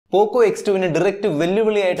Poco X2 ന് direct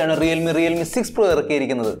വെല്ലുവിളിയായിട്ടാണ് Realme 6 Pro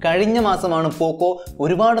ഇറക്കിയിരിക്കുന്നത്. കഴിഞ്ഞ മാസമാണ് Poco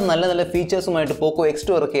ഒരുപാട് നല്ല ഫീച്ചേഴ്സുമായിട്ട് Poco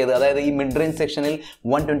X2 ഇറക്കിയത്. അതായത് ഈ മിഡ് റേഞ്ച് സെക്ഷനിൽ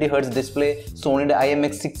 120Hz ഡിസ്പ്ലേ, സോണിയുടെ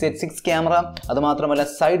IMX686 ക്യാമറ, അതുമാത്രമല്ല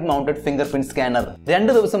side mounted finger print scanner.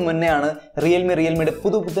 2 ദിവസം മുന്നെയാണ് റിയൽമിയുടെ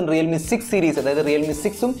പുതുപുത്തൻ Realme 6 സീരീസ്, അതായത് Realme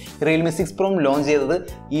 6ഉം Realme 6 Pro ലോഞ്ച് ചെയ്തത്.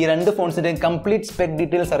 ഈ രണ്ട് ഫോൺസിന്റെയും കംപ്ലീറ്റ് സ്പെക്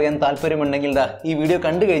ഡീറ്റെയിൽസ് അറിയാൻ താല്പര്യമുണ്ടെങ്കിൽ ഈ വീഡിയോ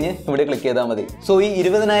കണ്ടു കഴിഞ്ഞ് ഇവിടെ ക്ലിക്ക് ചെയ്താൽ മതി. സോ ഈ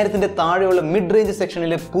 20,000 താഴെയുള്ള മിഡ് റേഞ്ച്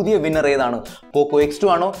സെക്ഷനിലെ പുതിയ വിന്നർ ഏതാണ്? Poco X2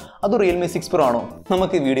 ആണോ അതോ Realme 6 Pro ആണോ?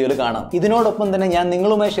 നമുക്ക് ഈ വീഡിയോയിൽ കാണാം. ഇതിനോടൊപ്പം തന്നെ ഞാൻ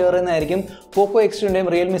നിങ്ങളുമായി ഷെയർ ചെയ്യുന്നതായിരിക്കും Poco X2ന്റെയും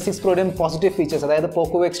Realme 6 Proയുടെയും പോസിറ്റീവ് ഫീച്ചേഴ്സ്. അതായത്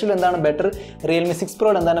Poco X2 എന്താണ് ബെറ്റർ, Realme 6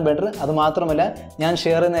 Pro എന്താണ് ബെറ്റർ. അത് മാത്രമല്ല ഞാൻ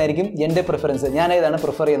ഷെയർ ചെയ്യുന്നതായിരിക്കും എൻ്റെ പ്രിഫറൻസ്. ഞാൻ ഏതാണ്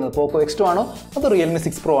പ്രിഫർ ചെയ്യുന്നത്, Poco X2 ആണോ അതോ Realme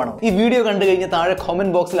 6 Pro ആണോ? ഈ വീഡിയോ കണ്ടു കഴിഞ്ഞ് താഴെ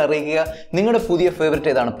കമന്റ് ബോക്സിൽ അറിയിക്കുക നിങ്ങളുടെ പുതിയ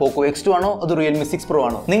ഫേവറേറ്റ് ഏതാണ്, Poco X2 ആണോ അതോ Realme 6 Pro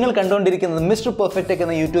ആണോ? നിങ്ങൾ കണ്ടുകൊണ്ടിരിക്കുന്നത് മിസ്റ്റർ പെർഫെക്റ്റ് ടെക്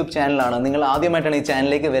എന്ന യൂട്യൂബ് ചാനലാണ്. നിങ്ങൾ ആദ്യമായിട്ടാണ് ഈ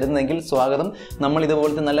ചാനലിലേക്ക് വരുന്നതെങ്കിൽ സ്വാഗതം. നമ്മൾ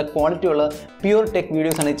ഇതുപോലത്തെ നല്ല ക്വാളിറ്റിയുള്ള പ്യൂർ ടെക്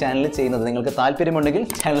വീഡിയോസ് ആണ് ഈ ചാനലിൽ ചെയ്യുന്നത്. നിങ്ങൾക്ക് താല്പര്യമുണ്ടെങ്കിൽ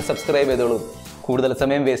ചാനൽ സബ്സ്ക്രൈബ് ചെയ്തോളൂ. കൂടുതൽ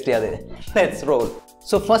സമയം വേസ്റ്റ് ചെയ്യാതെ let's role.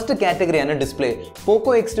 So first കാറ്റഗറിയാണ് display.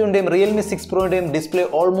 Poco X2ന്റെയും Realme 6 Proയുടെയും display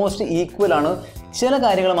almost equal ആണ്. ചില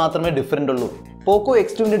കാര്യങ്ങൾ മാത്രമേ ഡിഫറൻ്റ് ഉള്ളൂ. Poco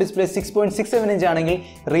X2ന്റെ ഡിസ്പ്ലേ 6.67 ഇഞ്ച് ആണെങ്കിൽ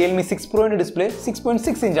Realme 6 Proയുടെ ഡിസ്പ്ലേ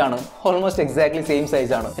 6.6 ഇഞ്ച് ആണ്. ഓൾമോസ്റ്റ് എക്സാക്ട്ലി സെയിം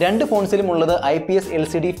സൈസ് ആണ്. രണ്ട് ഫോൺസിലും ഉള്ളത് IPS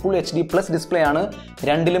LCD Full HD Plus display ആണ്.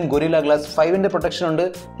 രണ്ടിലും Gorilla Glass 5ന്റെ പ്രൊട്ടക്ഷൻ ഉണ്ട്.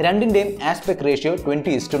 രണ്ടിന്റെയും ആസ്പെക്ട് റേഷ്യോ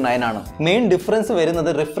 20:9 ആണ്. മെയിൻ ഡിഫറൻസ് വരുന്നത്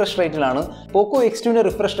റിഫ്രഷ് റേറ്റിലാണ്. Poco X2ന്റെ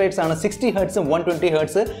റിഫ്രഷ് റേറ്റ്സ് ആണ് 60Hz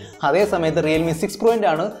 120Hz. അതേ സമയത്ത് Realme 6 Proന്റെ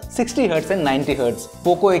ആണ് 60Hz 90Hz.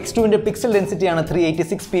 Poco X2ന്റെ pixel density ആണ്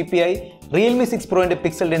 386 ppi. Realme 6 Proന്റെ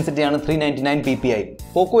പിക്സൽ ഡെൻസിറ്റി ആണ് 399 ppi.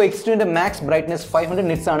 Poco X2ന്റെ max brightness 500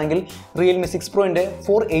 nits ആണെങ്കിൽ Realme 6 Proന്റെ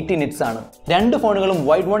 480 nits ആണ്. രണ്ട് ഫോണുകളും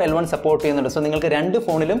വൈഡ് മോഡ് L1 സപ്പോർട്ട് ചെയ്യുന്നുണ്ട്. സോ നിങ്ങൾക്ക് രണ്ട്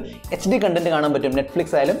ഫോണിലും HD കണ്ടന്റ് കാണാൻ പറ്റും,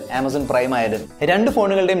 നെറ്റ്ഫ്ലിക്സ് ആയാലും Amazon Prime ആയാലും. രണ്ട്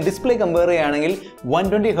ഫോണുകളുടെയും ഡിസ്പ്ലേ കമ്പയർ ചെയ്യുകയാണെങ്കിൽ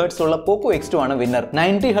 120Hz ഉള്ള Poco X2 ആണ് വിന്നർ.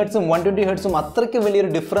 90Hz 120Hz അത്രയ്ക്ക്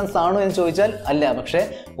വലിയൊരു ഡിഫറൻസ് ആണോ എന്ന് ചോദിച്ചാൽ അല്ല. പക്ഷേ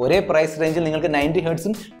ഒരേ പ്രൈസ് റേഞ്ചിൽ നിങ്ങൾക്ക് 90Hz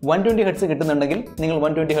 120Hz കിട്ടുന്നുണ്ടെങ്കിൽ നിങ്ങൾ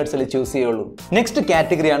 120Hz ചൂസ് ചെയ്യുള്ളൂ. Next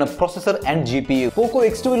കാറ്റഗറിയാണ് processor and GPU. Poco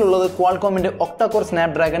X2 ഉള്ളത് Qualcommന്റെ Octa-core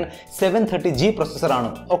Snapdragon 730G പ്രൊസസർ ആണ്.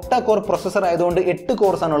 Octa-core പ്രൊസസർ ആയതുകൊണ്ട് 8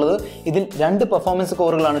 കോർസ് ആണുള്ളത്. ഇതിൽ 2 performance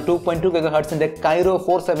കോറുകളാണ് 2.2 GHz Cairo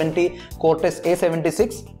 470 Cortex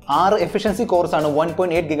A76. 6 efficiency course ആണ്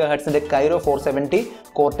 1.8 GHz Cairo 470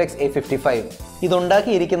 Cortex A55.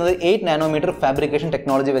 ഇതുണ്ടാക്കിയിരിക്കുന്നത് 8 nanometre fabrication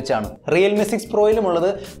technology വെച്ചാണ്. Realme 6 Proയിലും ഉള്ളത്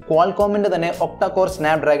Qualcommന്റെ തന്നെ Octa-core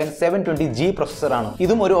Snapdragon 720G പ്രൊസസർ ആണ്.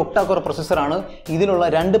 ഇതും ഒരു Octa-core പ്രൊസസർ ആണ്. ഇതിലുള്ള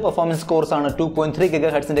 2 പെർഫോമൻസ് കോർസ് ആണ് 2.3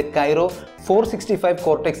 GHz Cairo 465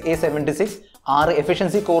 Cortex A76. 6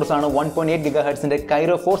 efficiency course ആണ് 1.8 GHz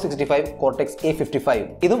Cairo 465 Cortex A55.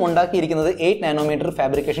 ഇതും ഉണ്ടാക്കിയിരിക്കുന്നത് 8 നാനോമീറ്റർ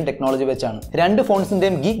ഫാബ്രിക്കേഷൻ ടെക്നോളജി വെച്ചാണ്. രണ്ട്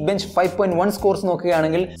ഫോൺസിന്റെയും ഗീക്ക് ബെഞ്ച് 5.1 സ്കോർസ്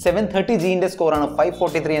നോക്കുകയാണെങ്കിൽ 730Gന്റെ സ്കോർ ആണ്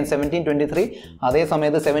 543 and 1723. അതേ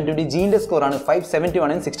സമയത്ത് 720Gന്റെ സ്കോർ ആണ്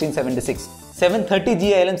 571 and 1676. 730G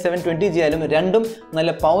ആയാലും 720G ആയാലും രണ്ടും നല്ല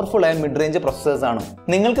പവർഫുൾ ആയ മിഡ് റേഞ്ച് പ്രൊസസേഴ്സ് ആണ്.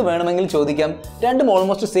 നിങ്ങൾക്ക് വേണമെങ്കിൽ ചോദിക്കാം രണ്ടും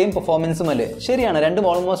ഓൾമോസ്റ്റ് സെയിം പെർഫോമൻസും അല്ലേ? ശരിയാണ്, രണ്ടും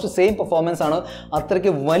ഓൾമോസ്റ്റ് സെയിം പെർഫോമൻസ് ആണ്.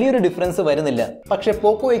 അത്രയ്ക്ക് വലിയൊരു ഡിഫറൻസ് വരുന്നില്ല. പക്ഷേ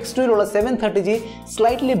Poco X2ലുള്ള 730G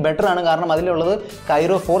സ്ലൈറ്റ്ലി ബെറ്റർ ആണ്. കാരണം അതിലുള്ളത്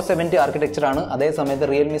Cairo 470 ആർക്കിടെക്ചർ ആണ്. അതേ സമയത്ത്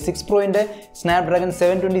Realme 6 Proന്റെ Snapdragon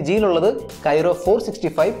 720Gയിലുള്ളത് Cairo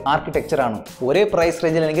 465 ആർക്കിടെക്ചർ ആണ്. ഒരേ പ്രൈസ്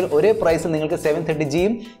റേഞ്ചിൽ അല്ലെങ്കിൽ ഒരേ പ്രൈസിൽ നിങ്ങൾക്ക്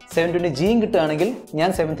 730Gയും 720Gയും കിട്ടുകയാണെങ്കിൽ ഞാൻ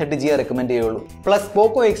 730G റെക്കമെൻഡ് ചെയ്യുള്ളൂ. പ്ലസ്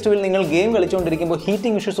Poco X2ൽ നിങ്ങൾ ഗെയിം കളിച്ചുകൊണ്ടിരിക്കുമ്പോൾ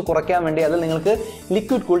ഹീറ്റിംഗ് ഇഷ്യൂസ് കുറയ്ക്കാൻ വേണ്ടി അതിൽ നിങ്ങൾക്ക്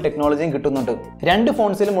ലിക്വിഡ് കൂൾ ടെക്നോളജിയും കിട്ടുന്നുണ്ട്. രണ്ട്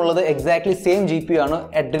ഫോൺസിലും ഉള്ളത് എക്സാക്ട്ലി സെയിം GPU ആണ്,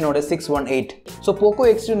 Adreno 618. So Poco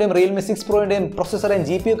X2ന്റെയും Realme 6 Proയുടെയും processor and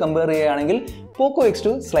GPU compare ചെയ്യുകയാണെങ്കിൽ Poco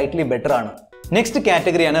X2 സ്ലൈറ്റ്ലി ബെറ്റർ ആണ്. Next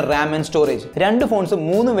കാറ്റഗറിയാണ് Ram and storage. രണ്ട് ഫോൺസ്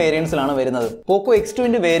 3 വേരിയൻസിലാണ് വരുന്നത്. Poco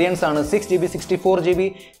X2ന്റെ വേരിയൻസ് ആണ് 6GB 64GB,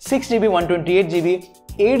 6GB 128GB,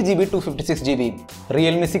 8GB 256GB.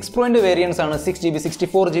 Realme 6 Proന്റെ variance ആണ് 6GB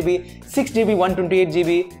 64GB, 6GB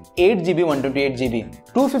 128GB, 8GB 128GB.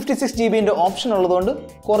 256GBന്റെ option ഉള്ളതുകൊണ്ട്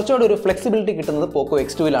കുറച്ചുകൂടി ഒരു flexibility കിട്ടുന്നത് Poco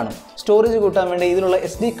X2ലാണ്. സ്റ്റോറേജ് കൂട്ടാൻ വേണ്ടി ഇതിലുള്ള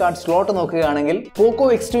SD കാർഡ് സ്ലോട്ട് നോക്കുകയാണെങ്കിൽ Poco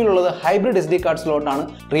X2ലുള്ളത് hybrid SD card slot ആണ്.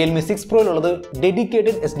 Realme 6 Proയിലുള്ളത്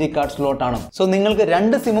dedicated SD card slot ആണ്. സോ നിങ്ങൾക്ക്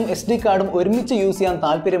രണ്ട് സിമും SD കാർഡും ഒരുമിച്ച് യൂസ് ചെയ്യാൻ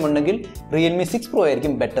താല്പര്യമുണ്ടെങ്കിൽ Realme 6 Pro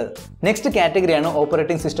ആയിരിക്കും ബെറ്റർ. Next കാറ്റഗറിയാണ്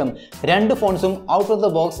operating system. രണ്ട് ഫോൺസും out of the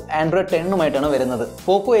box Android 10ഉമായിട്ടാണ് വരുന്നത്.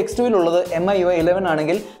 Poco X2ലുള്ളത് MIUI 11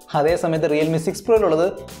 ആണെങ്കിൽ അതേ സമയത്ത് Realme 6 Proയിലുള്ളത്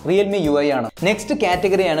Realme UI ആണ്. നെക്സ്റ്റ്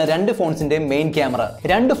കാറ്റഗറിയാണ് രണ്ട് ഫോൺസിന്റെ മെയിൻ ക്യാമറ.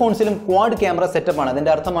 രണ്ട് ഫോൺസിലും ക്വാഡ് ക്യാമറ സെറ്റപ്പ് ആണ്.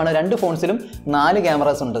 അതിന്റെ അർത്ഥമാണ് രണ്ട് ഫോൺസിലും 4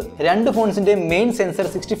 ക്യാമറാസ് ഉണ്ട്. രണ്ട് ഫോൺസിന്റെ മെയിൻ സെൻസർ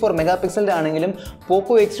 64 മെഗാ പിക്സലിന്റെ ആണെങ്കിലും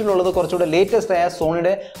പോക്കോ X2 ഉള്ളത് കുറച്ചുകൂടെ ലേറ്റസ്റ്റ് ആയ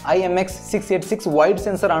സോണിയുടെ IMX686 വൈഡ്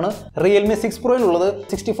സെൻസർ ആണ്. റിയൽമി 6 Pro ഉള്ളത്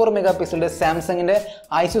 64 മെഗാ പിക്സലിന്റെ സാംസങ്ങിന്റെ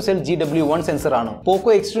ഐസോസെൽ GW1 സെൻസർ ആണ്.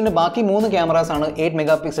 പോക്കോ X2ന്റെ ബാക്കി 3 ക്യാമറാസ് ആണ് 8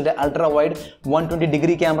 mega പിക്സലിന്റെ ultra wide 120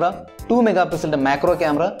 degree camera, 2 mega പിക്സലിന്റെ macro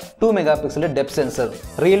camera, 2 mega പിക്സലിന്റെ depth sensor.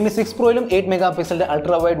 Realme 6 Proയിലും 8 mega പിക്സലിന്റെ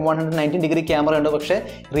ultra wide 119 degree camera ഉണ്ട്. പക്ഷേ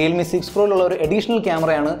റിയൽമി 6 Proയിലുള്ള ഒരു അഡീഷണൽ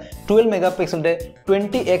ക്യാമറയാണ് 12 mega പിക്സലിന്റെ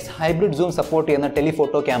 20x hybrid zoom support ചെയ്യുന്ന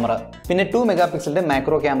ടെലിഫോട്ടോ ക്യാമറ. പിന്നെ 2 മെഗാ പിക്സലിന്റെ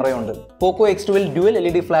മാക്രോ ക്യാമറയുണ്ട്. പോക്കോ X2ൽ dual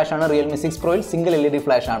LED flash ആണ്. Realme 6 Proയിൽ single LED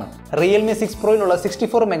flash ആണ്. Realme 6 Proയിലുള്ള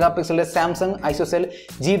 64 mega പിക്സലിന്റെ Samsung ISOCELL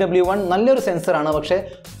GW1 നല്ലൊരു sensor ആണ്. പക്ഷേ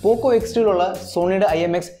പോക്കോ X2ലുള്ള സോണിയുടെ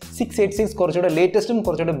IMX686 കുറച്ചുകൂടെ ലേറ്റസ്റ്റും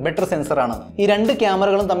കുറച്ചുകൂടെ ബെറ്റർ സെൻസർ ആണ്. ഈ രണ്ട്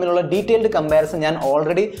ക്യാമറകളും തമ്മിലുള്ള ഡീറ്റെയിൽഡ് കമ്പാരിസൺ ഞാൻ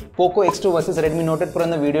already Poco X2 versus Redmi not 8 Pro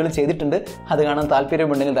എന്ന വീഡിയോയിൽ ചെയ്തിട്ടുണ്ട്. അത് കാണാൻ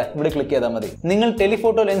താല്പര്യമുണ്ടെങ്കിൽ ഇവിടെ ക്ലിക്ക് ചെയ്താൽ മതി. നിങ്ങൾ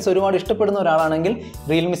ടെലിഫോട്ടോ ലെൻസ് ഒരുപാട് ഇഷ്ടപ്പെടുന്ന ഒരാളാണെങ്കിൽ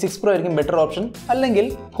റിയൽമി 6 Pro ആയിരിക്കും ബെറ്റർ ഓപ്ഷൻ, അല്ലെങ്കിൽ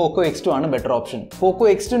പോക്കോ X2 ആണ് ബെറ്റർ ഓപ്ഷൻ. പോക്കോ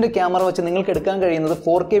X2ന്റെ ക്യാമറ വെച്ച് നിങ്ങൾക്ക് എടുക്കാൻ കഴിയുന്നത്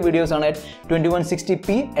 4K വീഡിയോസ് ആണ് at 2160p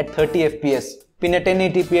at 30 fps. പിന്നെ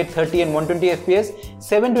 1080p at 30 and 120 fps,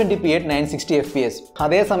 720p at 960 fps.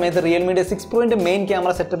 അതേ സമയത്ത് റിയൽമിയുടെ 6 Proന്റെ മെയിൻ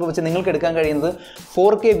ക്യാമറ സെറ്റപ്പ് വെച്ച് നിങ്ങൾക്ക് എടുക്കാൻ കഴിയുന്നത്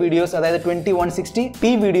 4K വീഡിയോസ്, അതായത്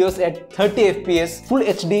 2160p videos at 30 fps, full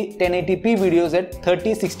HD 1080p videos at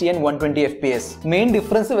 30, 60 and 120 fps. Main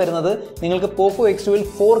difference വരുന്നത് നിങ്ങൾക്ക് പോക്കോ X2ൽ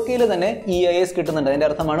 4Kയിൽ തന്നെ EIS കിട്ടുന്നുണ്ട്. അതിന്റെ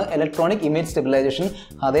അർത്ഥമാണ് ഇലക്ട്രോണിക് ഇമേജ് സ്റ്റെബിലൈസേഷൻ.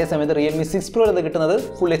 അതേ സമയത്ത് റിയൽമി 6 Pro ഇത് കിട്ടുന്നത്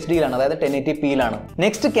ഫുൾ HDയിലാണ്, അതായത് 1080pയിലാണ്.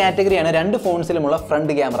 നെക്സ്റ്റ് കാറ്റഗറിയാണ് രണ്ട് ഫോൺസിലുമുള്ള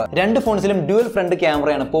ഫ്രണ്ട് ക്യാമറ. രണ്ട് ഫോൺസിലും ഡ്യുവൽ ഫ്രണ്ട്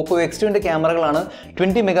ക്യാമറയാണ്. പോക്കോ X2ന്റെ ക്യാമറകളാണ്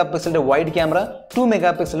 20 mega പിക്സലിന്റെ wide camera, 2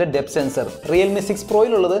 mega പിക്സലിന്റെ depth sensor. Realme 6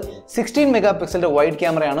 Proയിലുള്ളത് 16 mega പിക്സലിന്റെ wide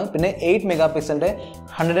ക്യാമറയാണ്. പിന്നെ 8 mega പിക്സലിന്റെ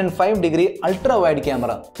 105 degree ultra wide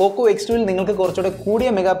camera. പോക്കോ X2ൽ നിങ്ങൾക്ക് കുറച്ചുകൂടെ കൂടിയ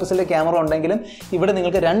മെഗാ പിക്സലിന്റെ ക്യാമറ ഉണ്ടെങ്കിലും ഇവിടെ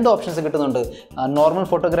നിങ്ങൾക്ക് രണ്ട് ഓപ്ഷൻസ് കിട്ടുന്നുണ്ട്, നോർമൽ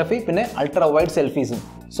ഫോട്ടോഗ്രാഫി പിന്നെ അൾട്രാ വൈഡ് സെൽഫീസും.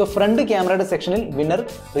 സോ ഫ്രണ്ട് ക്യാമറയുടെ സെക്ഷനിൽ വിന്നർ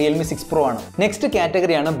റിയൽമി 6 Pro ആണ്. Next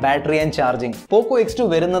കാറ്റഗറിയാണ് battery and charging. Poco X2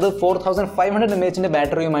 വരുന്നത് 4500 mAhന്റെ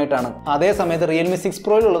ബാറ്ററിയുമായിട്ടാണ്. അതേ സമയത്ത് റിയൽമി 6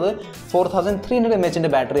 Proയിലുള്ളത് 4300 mAhന്റെ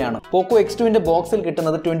ബാറ്ററിയാണ്. പോക്കോ X2ന്റെ ബോക്സിൽ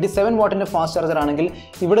കിട്ടുന്നത് 27 വാട്ടിന്റെ ഫാസ്റ്റ് ചാർജർ ആണെങ്കിൽ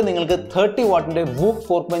ഇവിടെ നിങ്ങൾക്ക് 30 വാട്ടിന്റെ വൂക്ക്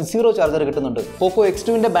 4.0 ചാർജർ കിട്ടുന്നുണ്ട്. പോക്കോ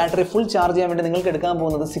X2ന്റെ ബാറ്ററി ഫുൾ ചാർജ് ചെയ്യാൻ വേണ്ടി നിങ്ങൾക്ക് എടുക്കാൻ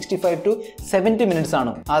പോകുന്നത് 65 to 70 മിനിറ്റ്സ്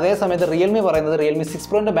ആണ്. അതേ സമയത്ത് റിയൽമി പറയുന്നത് റിയൽമി 6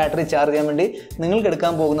 Proന്റെ ബാറ്ററി ചാർജ് ചെയ്യാൻ വേണ്ടി നിങ്ങൾക്ക്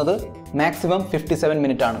എടുക്കാൻ പോകുന്നത് മാക്സിമം 57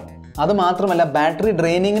 മിനിറ്റ് ആണ്. അത് മാത്രമല്ല ബാറ്ററി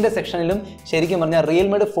ഡ്രെയിനിങ്ങിന്റെ സെക്ഷനിലും ശരിക്കും പറഞ്ഞാൽ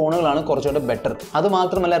റിയൽമിയുടെ ഫോണുകളാണ് കുറച്ചുകൂടെ ബെറ്റർ. അത്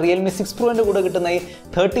മാത്രമല്ല റിയൽമി 6 Proന്റെ കൂടെ കിട്ടുന്ന ഈ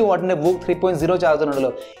 30 വാട്ടിന്റെ വൂക്ക് 3.0 ചാർജർ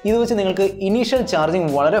ഉണ്ടല്ലോ, ഇത് വെച്ച് നിങ്ങൾക്ക് ഇനീഷ്യൽ ചാർജിങ്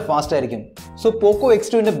വളരെ ഫാസ്റ്റ് ആയിരിക്കും. സോ പോക്കോ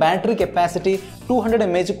X2ന്റെ ബാറ്ററി കപ്പാസിറ്റി 200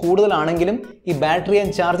 mAh കൂടുതലാണെങ്കിലും ഈ ബാറ്ററി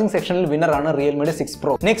ആൻഡ് ചാർജിംഗ് സെക്ഷനിൽ വിന്നറാണ് റിയൽമിയുടെ 6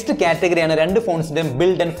 Pro. നെക്സ്റ്റ് കാറ്റഗറിയാണ് രണ്ട് ഫോൺസിന്റെയും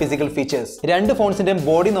ബിൽഡ് ആൻഡ് ഫിസിക്കൽ ഫീച്ചേഴ്സ്. രണ്ട് ഫോൺസിന്റെയും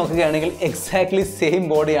ബോഡി നോക്കുകയാണെങ്കിൽ എക്സാക്ട്ലി സെയിം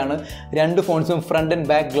ബോഡിയാണ്. രണ്ട് ഫോൺസും ഫ്രണ്ട് ആൻഡ്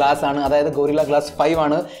ബാക്ക് ഗ്ലാസ് ആണ്, അതായത് ഗോറില്ല ഗ്ലാസ് 5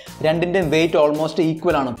 ആണ്. രണ്ടിന്റെയും വെയിറ്റ് ഓൾമോസ്റ്റ്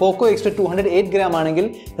ഈക്വൽ ആണ്. പോക്കോ X2 208 ഗ്രാം ആണെങ്കിൽ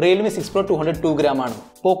റിയൽമി 6 Pro 202 ഗ്രാം ആണ്.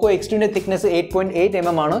 പോക്കോ X2ന്റെ തിക്നെസ് 8.8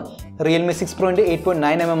 mm ആണ്, റിയൽമി 6 Proന്റെ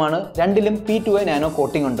 8.9 mm ആണ്. രണ്ടിലും P2A നാനോ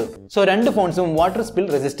കോട്ടിംഗ് ഉണ്ട്. സോ രണ്ട് ഫോൺസും വാട്ടർ സ്പിൽ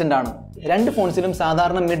റെസിസ്റ്റന്റ് ആണ്. രണ്ട് ഫോൺസിലും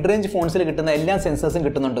സാധാരണ മിഡ് റേഞ്ച് ഫോൺസിൽ കിട്ടുന്ന എല്ലാ സെൻസേഴ്സും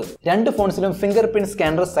കിട്ടുന്നുണ്ട്. രണ്ട് ഫോൺസിലും finger print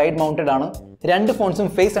scanner side mounted ആണ്. രണ്ട് ഫോൺസും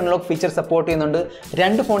ഫേസ് അൺലോക്ക് ഫീച്ചർ സപ്പോർട്ട് ചെയ്യുന്നുണ്ട്.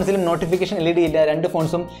 രണ്ട് ഫോൺസിലും നോട്ടിഫിക്കേഷൻ LED ഇല്ല. രണ്ട്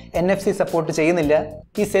ഫോൺസും NFC സപ്പോർട്ട് ചെയ്യുന്നില്ല.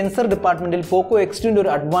 ഈ സെൻസർ ഡിപ്പാർട്ട്മെന്റിൽ പോക്കോ X2ന്റെ ഒരു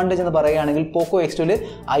അഡ്വാൻറ്റേജ് എന്ന് പറയുകയാണെങ്കിൽ പോക്കോ X2ൽ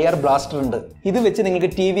IR ബ്ലാസ്റ്റർ ഉണ്ട്. ഇത് വെച്ച് നിങ്ങൾക്ക്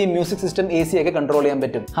TV, മ്യൂസിക് സിസ്റ്റം, AC ഒക്കെ കൺട്രോൾ ചെയ്യാൻ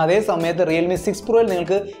പറ്റും. അതേ സമയത്ത് റിയൽമി 6 Proയിൽ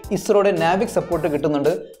നിങ്ങൾക്ക് ഇസ്രോയുടെ നാവിക് സപ്പോർട്ട്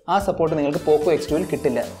കിട്ടുന്നുണ്ട്. ആ സപ്പോർട്ട് നിങ്ങൾക്ക് പോക്കോ X2ൽ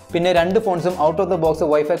കിട്ടില്ല. പിന്നെ രണ്ട് ഫോൺസും out of the box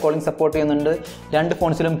wifi calling support ചെയ്യുന്നുണ്ട്. രണ്ട്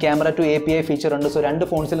ഫോൺസിലും ക്യാമറ ടു API ഫീച്ചർ ഉണ്ട്. സോ രണ്ട്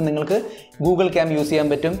ഫോൺസിലും നിങ്ങൾക്ക് ഗൂഗിൾ ക്യാം യൂസ് ചെയ്യാൻ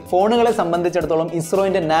പറ്റും. ഫോണുകളെ സംബന്ധിച്ചിടത്തോളം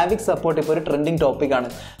ഇസ്രോയുടെ നാവിക് സപ്പോർട്ട് ഇപ്പോൾ ഒരു ട്രെൻഡിങ് ടോപ്പിക്കാണ്.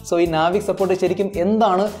 സോ ഈ നാവിക് സപ്പോർട്ട് ശരിക്കും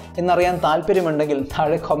എന്താണ് എന്നറിയാൻ താല്പര്യമുണ്ടെങ്കിൽ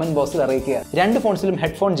താഴെ കമന്റ് ബോക്സിൽ അറിയിക്കുക. രണ്ട് ഫോൺസിലും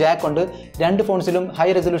ഹെഡ്ഫോൺ ജാക്ക് ഉണ്ട്. രണ്ട് ഫോൺസിലും ഹൈ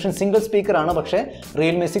റെസൊല്യൂഷൻ സിംഗിൾ സ്പീക്കർ ആണ്. പക്ഷേ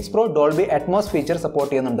Realme 6 Pro Dolby Atmos feature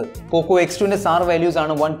support ചെയ്യുന്നുണ്ട്. പോക്കോ X2ന്റെ SAR വാല്യൂസ്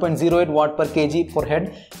ആണ് 1.08 watt per kg four head,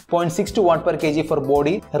 0.62 watt per kg four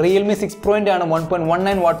body. Realme 6 Proന്റെ ആണ്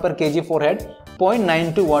 1.19 watt per kg four head,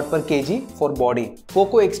 0.92 watt per kg for body.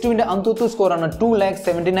 Poco X2ന്റെ Antutu score ആണ്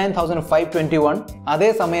 2,79,521. അതേ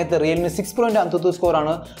സമയത്ത് Realme 6 Proന്റെ Antutu score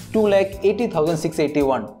ആണ്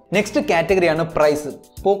 2,80,681. Next കാറ്റഗറിയാണ് price.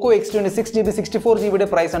 പോക്കോ X2 6GB 64GB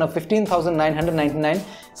price ആണ് 15,999,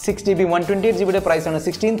 6GB 128GB price ആണ്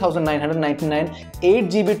 16,999,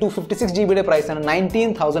 8GB 256GB price ആണ്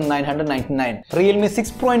 19,999. Realme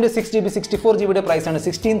 6 Pro 6GB 64GB price ആണ്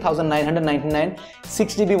 16,999,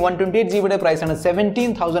 6GB 128GB price ആണ്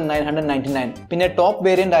 17,999. പിന്നെ ടോപ്പ്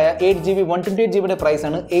വേരിയന്റ് ആയ 8GB 128GB പ്രൈസ്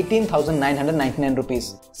ആണ് 18,999 rupees.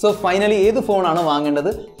 സോ ഫൈനലി ഏത് ഫോണാണ്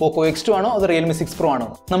വാങ്ങേണ്ടത്? പോക്കോ X2 ആണോ അതോ റിയൽമി 6 Pro ആണോ?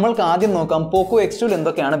 നമ്മൾക്ക് ആദ്യം നോക്കാം പോക്കോ X2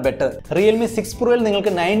 എന്തൊക്കെയാണ് ബെറ്റർ. റിയൽമി 6 Proയിൽ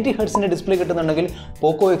നിങ്ങൾക്ക് 90 ഹെർട്സിന്റെ ഡിസ്പ്ലേ കിട്ടുന്നുണ്ടെങ്കിൽ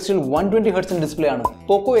പോക്കോ X2 120 ഹെർട്സിന്റെ ഡിസ്പ്ലേ ആണ്.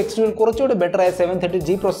 പോക്കോ X2 കുറച്ചുകൂടി ബെറ്റർ ആയ 730G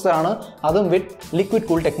പ്രോസസർ ആണ്, അതും വിത്ത് ലിക്വിഡ്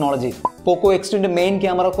കൂൾ ടെക്നോളജി. പോക്കോ X2 മെയിൻ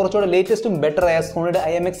ക്യാമറ കുറച്ചുകൂടെ ലേറ്റസ്റ്റും ബെറ്റർ ആയ സോണിയുടെ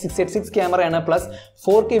IMX686 ക്യാമറയാണ്, പ്ലസ്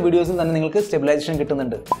 4K വീഡിയോസും തന്നെ നിങ്ങൾക്ക് സ്റ്റെബിലൈസേഷൻ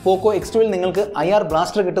കിട്ടുന്നുണ്ട്. പോക്കോ X2 നിങ്ങൾക്ക് IR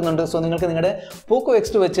ബ്ലാസ്റ്റർ കിട്ടുന്നുണ്ട്. സോ നിങ്ങൾക്ക് നിങ്ങളുടെ പോക്കോ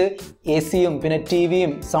X2 വെച്ച് AC-യും പിന്നെ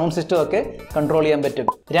TV-യും സൗണ്ട് സിസ്റ്റം ഒക്കെ കൺട്രോൾ ചെയ്യാൻ പറ്റും.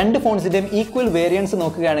 രണ്ട് ഫോൺസിന്റെയും ഈക്വൽ വേരിയൻസ്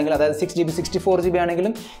നോക്കുകയാണെങ്കിൽ, അതായത് 6GB 64GB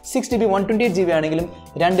ആണെങ്കിലും 6GB 128GB ആണെങ്കിലും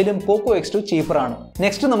രണ്ടിലും പോക്കോ X2 ചീപ്പർ ആണ്.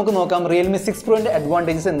 നെക്സ്റ്റ് നമുക്ക് നോക്കാം റിയൽമി 6 Proന്റെ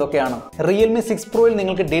അഡ്വാൻറ്റേജസ് എന്തൊക്കെയാണ്. റിയൽമി 6 Proയിൽ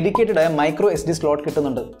നിങ്ങൾക്ക് ഡെഡിക്കേറ്റഡ് ആയ മൈക്രോ SD സ്ലോട്ട്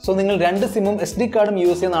കിട്ടുന്നുണ്ട്. സോ നിങ്ങൾ രണ്ട് സിമ്മും SD കാർഡും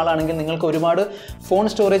യൂസ് ചെയ്യുന്ന ആളാണെങ്കിൽ, നിങ്ങൾക്ക് ഒരുപാട് ഫോൺ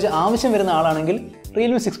സ്റ്റോറേജ് ആവശ്യം വരുന്ന ആളാണെങ്കിൽ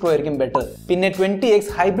റിയൽമി 6 Pro ആയിരിക്കും ബെറ്റർ. പിന്നെ 20x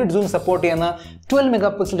ഹൈബ്രിഡ് സൂം സപ്പോർട്ട് ചെയ്യുന്ന 12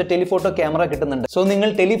 മെഗാപിക്സലിന്റെ ടെലിഫോട്ടോ ക്യാമറ കിട്ടുന്നുണ്ട്. സോ നിങ്ങൾ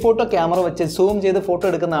ടെലിഫോട്ടോ ക്യാമറ വെച്ച് സൂം ചെയ്ത് ഫോട്ടോ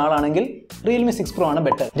എടുക്കുന്ന ആളാണെങ്കിൽ റിയൽമി 6 Pro ആണ്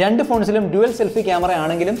ബെറ്റർ. രണ്ട് ഫോൺസിലും ഡ്യുവൽ സെൽഫി ക്യാമറ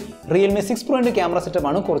ആണെങ്കിലും റിയൽമി 6 Proന്റെ ക്യാമറ സെറ്റപ്പ്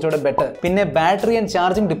ആണ് കുറച്ചുകൂടെ ബെറ്റർ. പിന്നെ ബാറ്ററി ആൻഡ്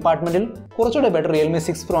ചാർജിംഗ് ഡിപ്പാർട്ട്മെന്റിൽ കുറച്ചുകൂടെ ബെറ്റർ റിയൽമി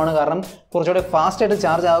 6 Pro ആണ്, കാരണം കുറച്ചുകൂടെ ഫാസ്റ്റ് ആയിട്ട്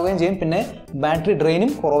ചാർജ് ആവുകയും ചെയ്യും, പിന്നെ ബാറ്ററി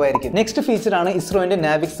ഡ്രെയിനും കുറവായിരിക്കും. നെക്സ്റ്റ് ഫീച്ചർ ആണ് ഇസ്രോന്റെ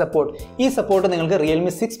നാവിക് സപ്പോർട്ട്. ഈ സപ്പോർട്ട് നിങ്ങൾക്ക്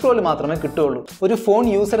റിയൽമി 6 Proയിൽ മാത്രമേ കിട്ടുകയുള്ളൂ. ഒരു ഫോൺ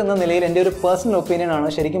യൂസർ എന്ന നിലയിൽ എൻ്റെ ഒരു പേഴ്സണൽ ഒപ്പീനിയൻ ആണ്,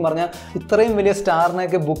 ശരിക്കും പറഞ്ഞാൽ ഇത്രയും വലിയ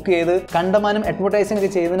സ്റ്റാറിനെയൊക്കെ ബുക്ക് ചെയ്ത് കണ്ടമാനം അഡ്വർടൈസിംഗ് ഒക്കെ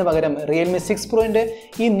ചെയ്യുന്നതിന് പകരം റിയൽമി 6 Proന്റെ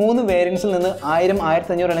ഈ 3 വേരിയൻസിൽ നിന്ന് 1000,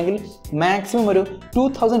 1500 അല്ലെങ്കിൽ മാക്സിമം ഒരു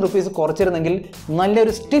 2000 rupees കുറച്ചിരുന്നെങ്കിൽ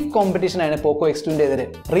നല്ലൊരു സ്റ്റിഫ് കോമ്പറ്റീഷൻ ആണ് പോക്കോ X2ന്റെ എതിരെ.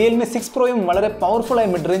 റിയൽമി 6 Proയും വളരെ പവർഫുൾ ആയ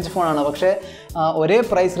മിഡ് റേഞ്ച് ഫോണാണ്, പക്ഷേ ഒരേ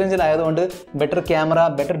price റേഞ്ചിലായതുകൊണ്ട് better camera,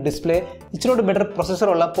 better display, ഇച്ചിരി ബെറ്റർ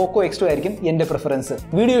പ്രൊസസ്സറുള്ള പോക്കോ X2 ആയിരിക്കും എൻ്റെ പ്രിഫറൻസ്.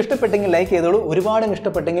 വീഡിയോ ഇഷ്ടപ്പെട്ടെങ്കിൽ ലൈക്ക് ചെയ്തോളൂ. ഒരുപാട്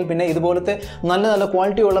ഇഷ്ടപ്പെട്ടെങ്കിൽ പിന്നെ ഇതുപോലത്തെ നല്ല നല്ല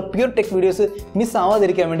ക്വാളിറ്റി ഉള്ള പ്യൂർ ടെക് വീഡിയോസ് മിസ്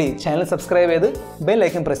ആവാതിരിക്കാൻ വേണ്ടി ചാനൽ സബ്സ്ക്രൈബ് ചെയ്ത് ബെൽ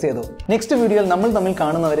ഐക്കൺ പ്രസ് ചെയ്തു. നെക്സ്റ്റ് വീഡിയോയിൽ നമ്മൾ തമ്മിൽ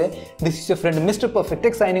കാണുന്നവരെ this is your friend mister perfect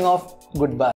tech signing off. Good bye.